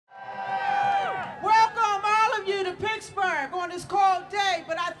this cold day,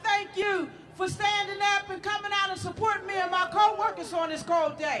 but I thank you for standing up and coming out and supporting me and my co-workers on this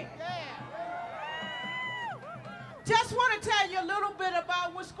cold day. Just want to tell you a little bit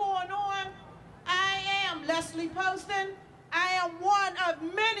about what's going on. I am Leslie Poston. I am one of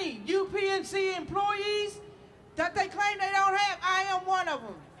many UPMC employees that they claim they don't have. I am one of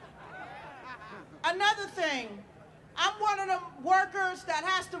them. Another thing, I'm one of them workers that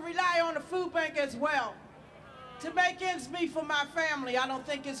has to rely on the food bank as well to make ends meet for my family. I don't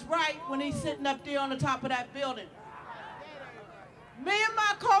think it's right when he's sitting up there on the top of that building. Me and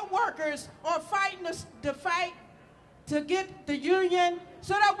my co-workers are fighting the fight to get the union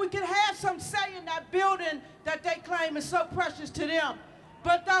so that we can have some say in that building that they claim is so precious to them,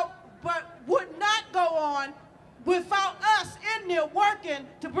 but would not go on without us in there working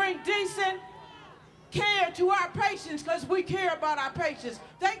to bring decent care to our patients, because we care about our patients.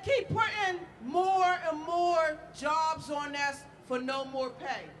 They keep putting more and more jobs on us for no more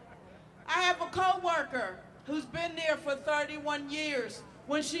pay. I have a co-worker who's been there for 31 years.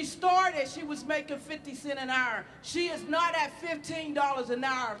 When she started, she was making 50 cents an hour. She is not at $15 an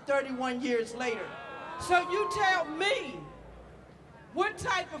hour 31 years later. So you tell me, what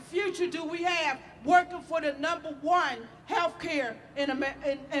type of future do we have working for the #1 health care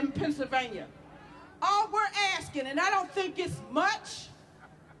in Pennsylvania? All we're asking, and I don't think it's much,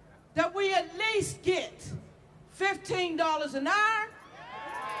 that we at least get $15 an hour,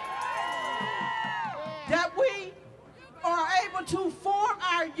 that we are able to form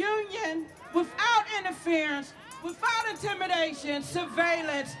our union without interference, without intimidation,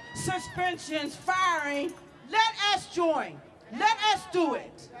 surveillance, suspensions, firing. Let us join. Let us do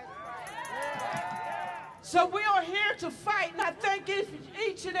it. So we are here to fight, and I thank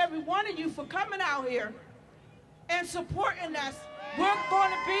each and every one of you for coming out here and supporting us. We're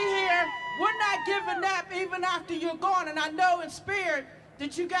going to be here. We're not giving up even after you're gone, and I know in spirit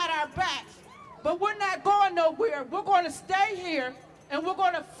that you got our backs. But we're not going nowhere. We're going to stay here, and we're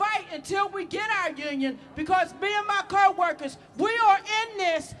going to fight until we get our union, because me and my co-workers, we are in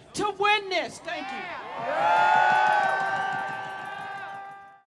this to win this. Thank you.